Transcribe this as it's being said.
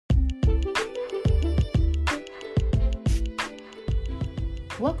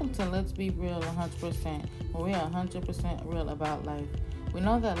Welcome to Let's Be Real 100%, where we are 100% real about life. We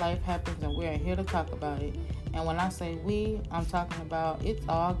know that life happens and we are here to talk about it. And when I say we, I'm talking about it's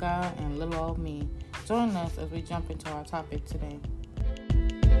all God and little old me. Join us as we jump into our topic today.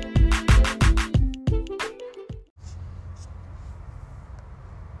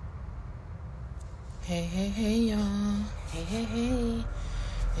 Hey, y'all. Hey.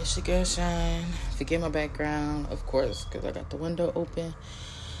 It's your girl, Shine. Forget my background, of course, because I got the window open.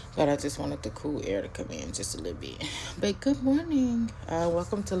 But I just wanted the cool air to come in just a little bit. But good morning.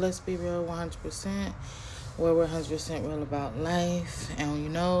 Welcome to Let's Be Real 100%, where we're 100% real about life.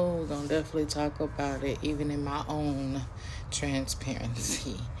 And we're going to definitely talk about it, even in my own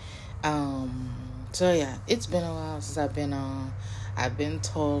transparency. So yeah, it's been a while since I've been on. I've been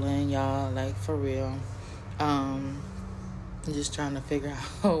toiling, y'all, like for real. Just trying to figure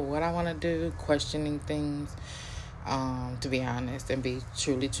out what I want to do, questioning things, to be honest, and be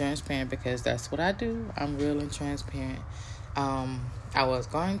truly transparent, because that's what I do. I'm real and transparent. I was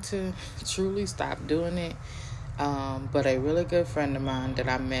going to truly stop doing it, but a really good friend of mine that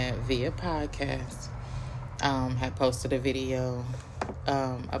I met via podcast had posted a video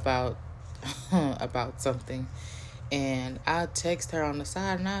about about something, and I texted her on the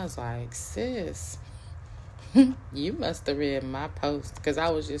side, and I was like, sis, you must have read my post, because I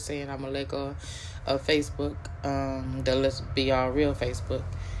was just saying I'm gonna let go of Facebook, the Let's Be All Real Facebook,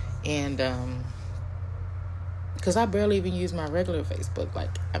 and because I barely even use my regular Facebook.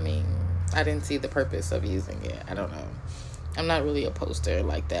 I didn't see the purpose of using it. I don't know. I'm not really a poster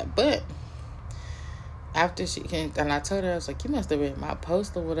like that, but after she came, and I told her, I was like, you must have read my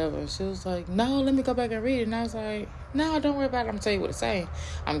post or whatever. And she was like, no, let me go back and read it. And I was like, no, don't worry about it. I'm gonna tell you what it's saying.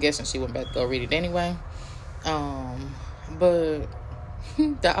 I'm guessing she went back to go read it anyway. But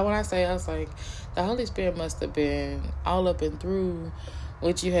when I say, I was like, the Holy Spirit must have been all up and through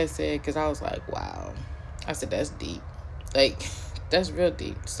what you had said, because I was like, wow. I said, that's deep. That's real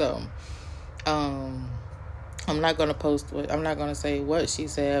deep. So, I'm not going to I'm not going to say what she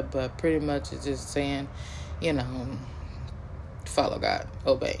said, but pretty much it's just saying, follow God,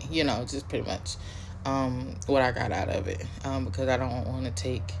 obey, just pretty much, what I got out of it, because I don't want to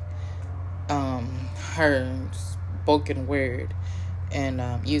take, her spoken word and,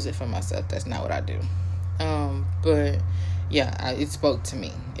 use it for myself. That's not what I do. But yeah, it spoke to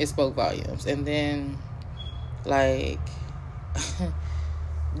me. It spoke volumes. And then, the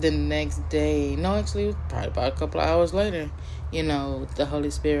next day, no, actually, it was probably about a couple of hours later, the Holy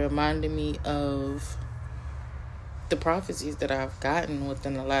Spirit reminded me of the prophecies that I've gotten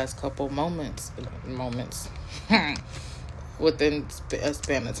within the last couple moments, within a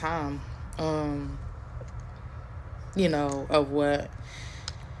span of time, of what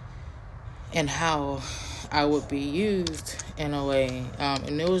and how I would be used in a way.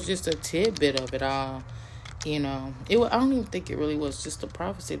 And it was just a tidbit of it all. I don't even think it really was just a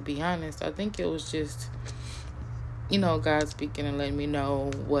prophecy, to be honest. I think it was just, God speaking and letting me know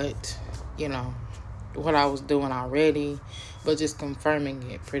what I was doing already, but just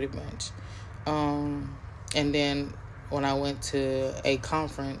confirming it pretty much. And then when I went to a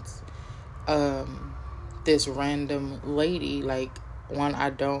conference, this random lady, I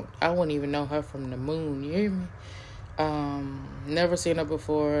wouldn't even know her from the moon, you hear me? Never seen her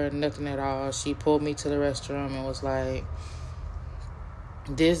before, nothing at all. She pulled me to the restroom and was like,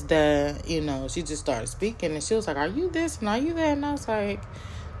 this, that, she just started speaking, and she was like, are you this and are you that? And I was like,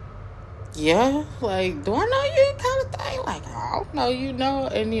 yeah, do I know you, kind of thing? I don't know,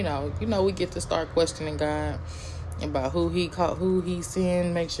 and we get to start questioning God about who he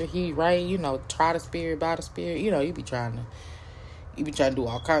sent, make sure he right, try the spirit by the spirit, you be trying to do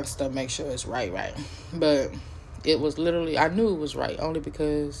all kinds of stuff, make sure it's right. But it was literally, I knew it was right, only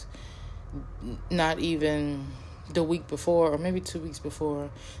because not even the week before, or maybe 2 weeks before,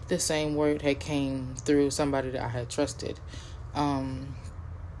 the same word had came through somebody that I had trusted.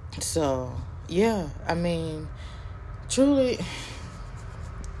 So yeah, truly,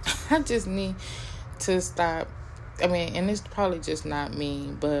 I just need to stop. And it's probably just not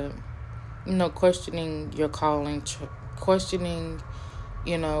me, but questioning your calling, questioning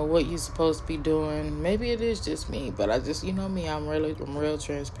what you're supposed to be doing. Maybe it is just me, but I just, me, I'm real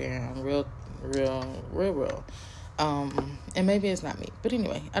transparent. I'm real. And maybe it's not me, but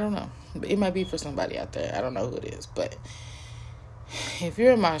anyway, I don't know. It might be for somebody out there. I don't know who it is, but if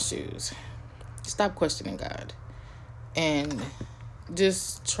you're in my shoes, stop questioning God and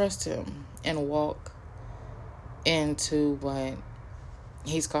just trust him and walk into what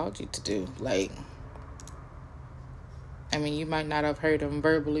he's called you to do. I mean, you might not have heard him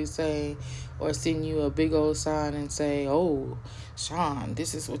verbally say or send you a big old sign and say, oh, Sean,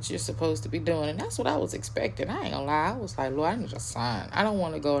 this is what you're supposed to be doing. And that's what I was expecting. I ain't gonna lie. I was like, Lord, I need a sign. I don't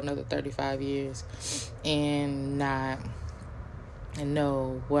want to go another 35 years and not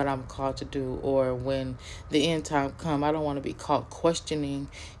know what I'm called to do, or when the end time come, I don't want to be caught questioning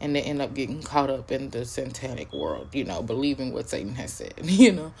and they end up getting caught up in the satanic world, believing what Satan has said.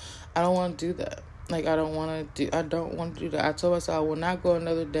 I don't want to do that. Like, I don't want to do that. I told myself I will not go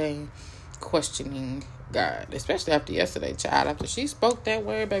another day questioning God, especially after yesterday, child. After she spoke that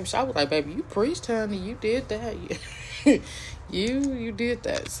word, baby, I was like, baby, you preached, honey. You did that. you did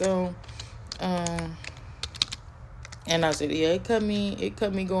that. So, and I said, yeah, it cut me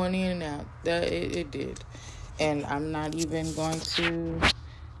going in and out. That it did. And I'm not even going to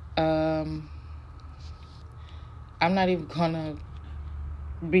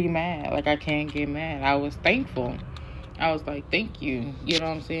be mad. Like, I can't get mad. I was thankful. I was like, thank you. You know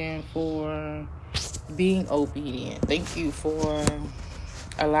what I'm saying? For being obedient. Thank you for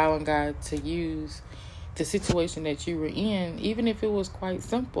allowing God to use the situation that you were in, even if it was quite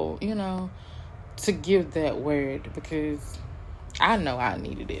simple, to give that word, because I know I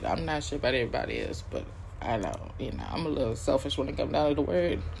needed it. I'm not sure about everybody else, but I know, I'm a little selfish when it comes down to the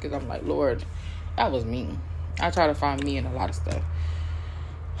word, because I'm like, Lord, that was me. I try to find me in a lot of stuff.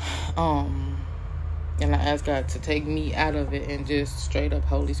 And I ask God to take me out of it and just straight up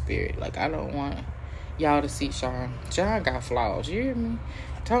Holy Spirit. Like, I don't want y'all to see Sean. Sean got flaws. You hear me?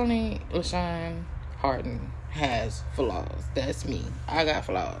 Tony LaShawn Harden has flaws. That's me. I got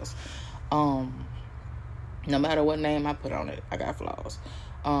flaws. No matter what name I put on it, I got flaws.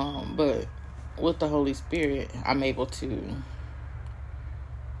 But with the Holy Spirit, I'm able to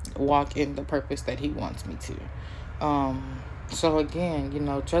walk in the purpose that He wants me to. So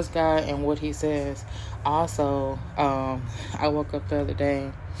again, trust God and what He says. Also, I woke up the other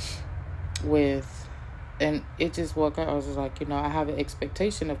day and it just woke up. I was just like, I have an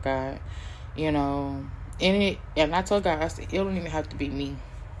expectation of God, and I told God, I said, it don't even have to be me.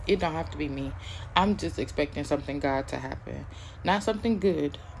 It don't have to be me. I'm just expecting something God to happen. Not something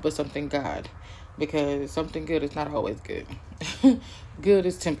good, but something God. Because something good is not always good. Good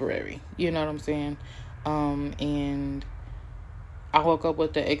is temporary. You know what I'm saying? And I woke up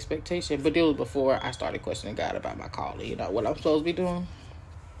with the expectation, but it was before I started questioning God about my calling, what I'm supposed to be doing.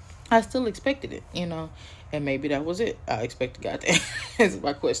 I still expected it, and maybe that was it. I expected God to answer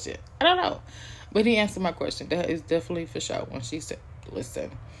my question. I don't know. But He answered my question. That is definitely for sure. When she said, listen,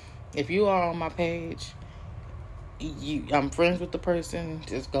 if you are on my page, I'm friends with the person,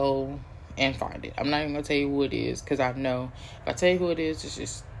 just go and find it. I'm not even going to tell you who it is, because I know if I tell you who it is, it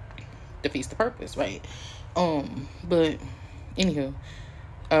just defeats the purpose, right? But anywho,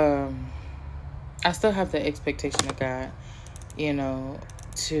 I still have the expectation of God,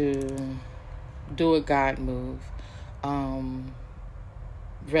 to do a God move.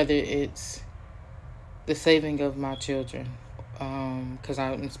 Whether it's the saving of my children, because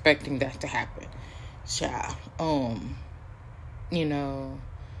I'm expecting that to happen. Child,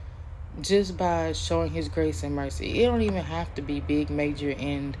 just by showing His grace and mercy. It don't even have to be big, major,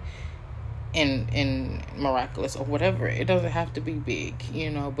 and miraculous or whatever. It doesn't have to be big,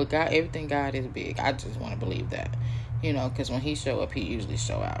 but God, everything God is big. I just want to believe that, because when He show up, He usually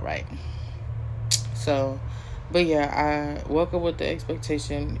show out, right? So, but yeah, I woke up with the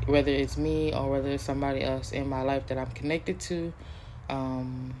expectation, whether it's me or whether it's somebody else in my life that I'm connected to,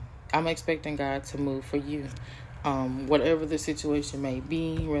 I'm expecting God to move for you. Whatever the situation may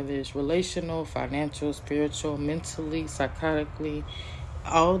be, whether it's relational, financial, spiritual, mentally, psychotically,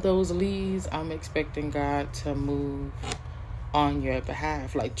 all those leads, I'm expecting God to move on your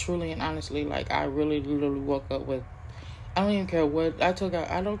behalf. Like, truly and honestly, like, I really literally woke up with, I don't even care what, I told God,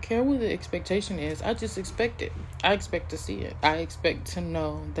 I don't care what the expectation is. I just expect it. I expect to see it. I expect to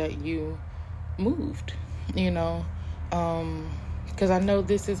know that you moved, because I know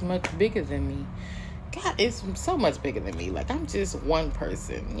this is much bigger than me. God, it's so much bigger than me. Like, I'm just one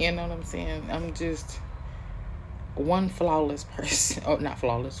person. You know what I'm saying? I'm just one flawless person. Or not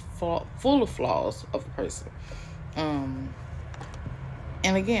flawless, full of flaws of a person.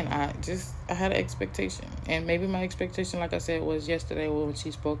 And again, I had an expectation. And maybe my expectation, like I said, was yesterday when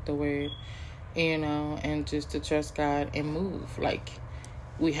she spoke the word, and just to trust God and move. Like,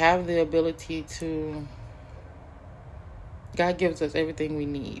 we have the ability to, God gives us everything we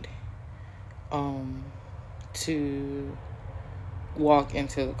need to walk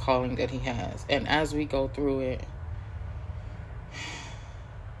into the calling that He has. And as we go through it,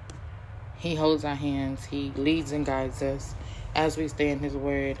 He holds our hands. He leads and guides us as we stay in His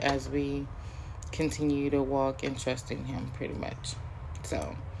word, as we continue to walk and trust in him, pretty much.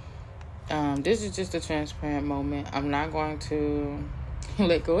 So this is just a transparent moment. I'm not going to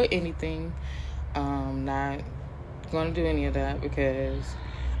let go of anything. Not going to do any of that because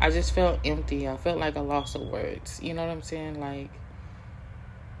I just felt empty. I felt like a loss of words. You know what I'm saying? Like,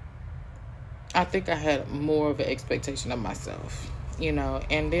 I think I had more of an expectation of myself,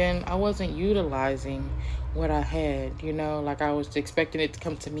 and then I wasn't utilizing what I had, like I was expecting it to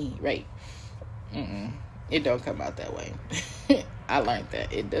come to me, right? It don't come out that way. I learned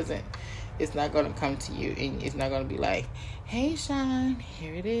that it's not going to come to you, and it's not going to be like, hey, Sean,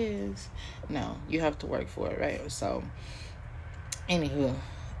 here it is. No, you have to work for it, right? So, anywho,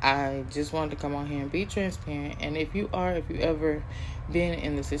 I just wanted to come on here and be transparent. And if you ever been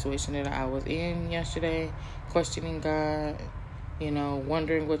in the situation that I was in yesterday, questioning God,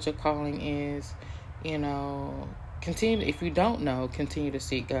 wondering what your calling is, continue. If you don't know, continue to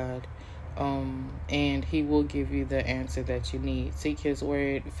seek God. And he will give you the answer that you need. Seek his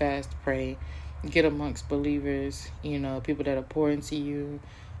word, fast, pray, get amongst believers, people that are pour into you,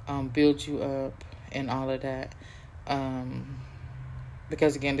 build you up, and all of that.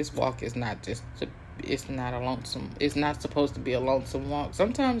 Because again, this walk is not it's not supposed to be a lonesome walk.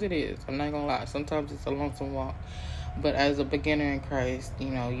 Sometimes it is. I'm not gonna lie. Sometimes it's a lonesome walk. But as a beginner in Christ,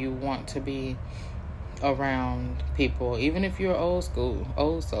 you want to be around people. Even if you're old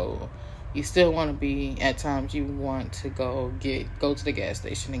soul, you still want to be, at times you want to go to the gas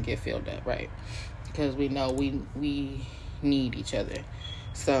station and get filled up, right? Because we know we need each other.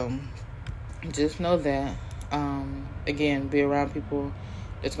 So just know that, again, be around people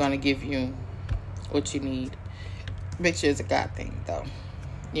that's going to give you what you need. Make sure it's a God thing, though.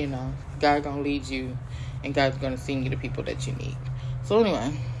 God going to lead you, and God's going to send you the people that you need. So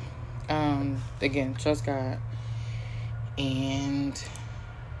anyway, again, trust God, and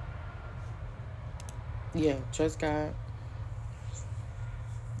trust God,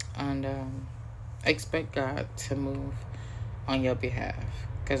 and expect God to move on your behalf,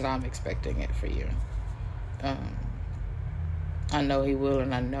 because I'm expecting it for you. I know he will,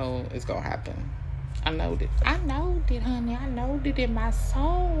 and I know it's gonna happen. I know it, honey. I know it in my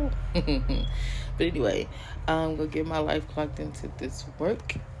soul. But anyway, I'm gonna get my life clocked into this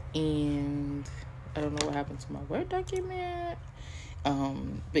work, and I don't know what happened to my Word document.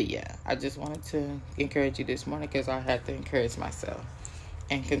 But yeah, I just wanted to encourage you this morning, because I had to encourage myself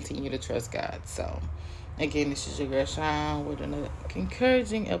and continue to trust God. So again, this is your girl Sean with another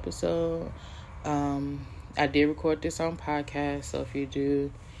encouraging episode. I did record this on podcast, so if you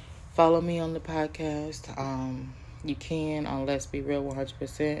do follow me on the podcast, you can on Let's Be Real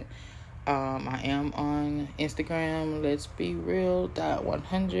 100%. I am on Instagram, Let's Be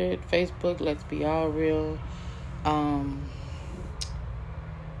Real.100, Facebook, Let's Be All Real, on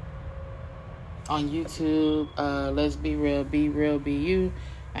YouTube, Let's Be Real, Be Real, Be You.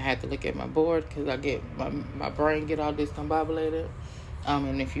 I had to look at my board because I get my brain get all discombobulated.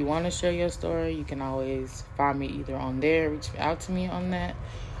 And if you want to share your story, you can always find me either on there, reach out to me on that,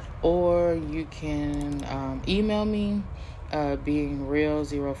 or you can email me,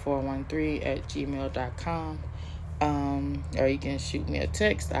 beingreal0413@gmail.com, or you can shoot me a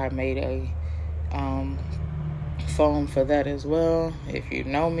text. I made a phone for that as well. If you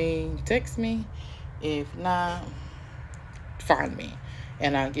know me, text me. If not, find me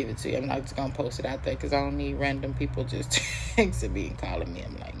and I'll give it to you. I'm not just gonna post it out there because I don't need random people just texting me and calling me.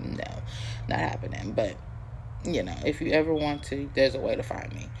 I'm like, no, not happening. But if you ever want to, there's a way to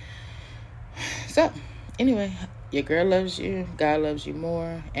find me. So anyway, your girl loves you, God loves you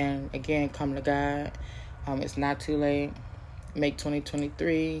more, and again, come to God. It's not too late. Make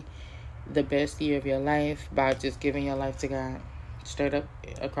 2023 the best year of your life by just giving your life to God. Straight up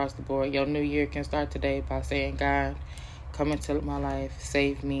across the board. Your new year can start today by saying, God, come into my life,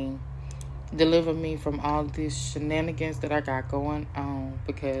 save me, deliver me from all these shenanigans that I got going on,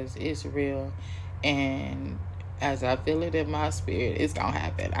 because it's real, and as I feel it in my spirit, it's gonna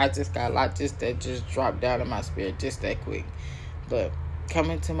happen. I just got a lot that just dropped down in my spirit just that quick. But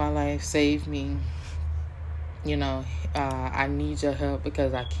come into my life, save me. I need your help,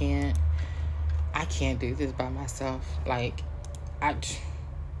 because I can't do this by myself. Like,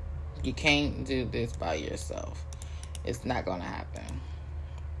 you can't do this by yourself. It's not gonna happen,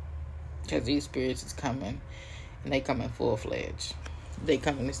 because these spirits is coming, and they coming full-fledged. They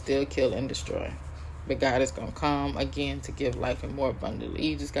coming to steal, kill, and destroy. But God is gonna come again to give life and more abundantly.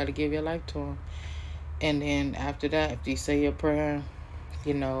 You just gotta give your life to him. And then after that, if you say your prayer,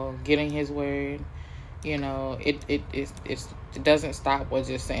 getting his word, it doesn't stop with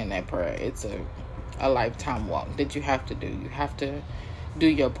just saying that prayer. It's a lifetime walk that you have to do. You have to do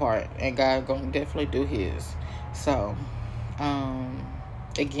your part, and God gonna definitely do His. So,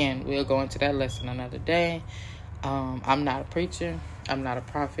 again, we'll go into that lesson another day. I'm not a preacher. I'm not a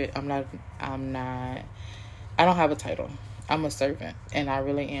prophet. I don't have a title. I'm a servant, and I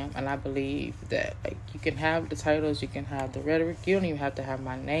really am. And I believe that, like, you can have the titles, you can have the rhetoric. You don't even have to have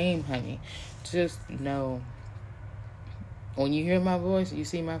my name, honey. Just know, when you hear my voice, you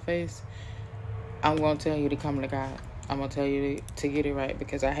see my face, I'm going to tell you to come to God. I'm going to tell you to get it right,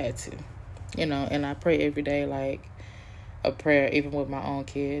 because I had to. And I pray every day, like a prayer, even with my own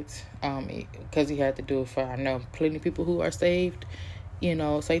kids, because He had to do it for, I know, plenty of people who are saved,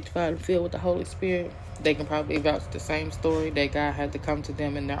 sanctified and filled with the Holy Spirit. They can probably vouch the same story, that God had to come to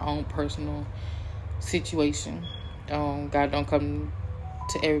them in their own personal situation. God don't come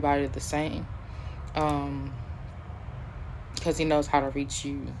to everybody the same, because He knows how to reach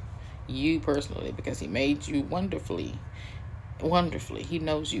you personally, because He made you wonderfully. He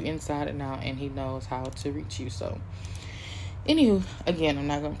knows you inside and out, and He knows how to reach you. So, anywho, again, I'm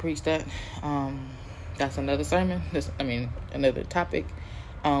not gonna preach that. That's another sermon. Another topic,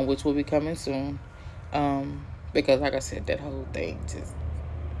 which will be coming soon. Because, like I said, that whole thing just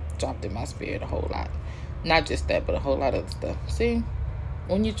dropped in my spirit a whole lot. Not just that, but a whole lot of stuff. See,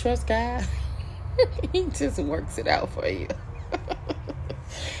 when you trust God, He just works it out for you.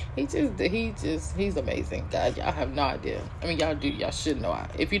 He's amazing, God. Y'all have no idea. I mean, y'all do. Y'all should know.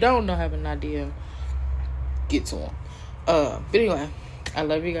 If you don't know, have an idea, get to him. But anyway, I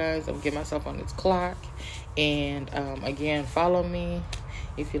love you guys. I'm getting myself on this clock. And, again, follow me.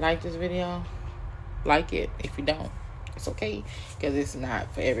 If you like this video, like it. If you don't, it's okay, because it's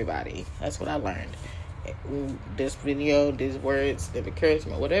not for everybody. That's what I learned. This video, these words of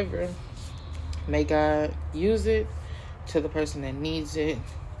encouragement, whatever, may God use it to the person that needs it.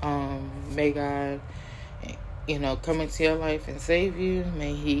 May God, come into your life and save you.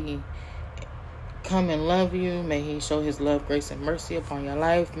 May He come and love you. May He show His love, grace, and mercy upon your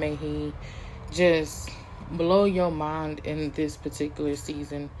life. May He just blow your mind in this particular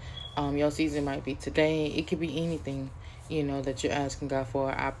season. Your season might be today. It could be anything, that you're asking God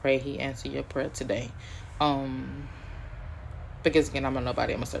for. I pray He answer your prayer today. Because, again, I'm a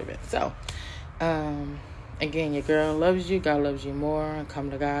nobody. I'm a servant. So, again, your girl loves you. God loves you more.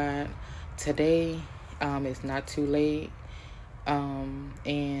 Come to God today. It's not too late.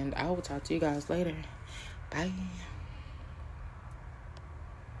 And I will talk to you guys later. Bye.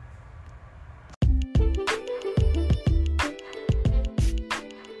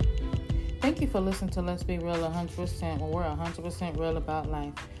 Thank you for listening to Let's Be Real 100%, when we're 100% real about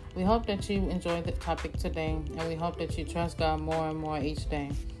life. We hope that you enjoyed the topic today, and we hope that you trust God more and more each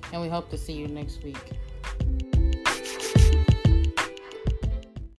day. And we hope to see you next week.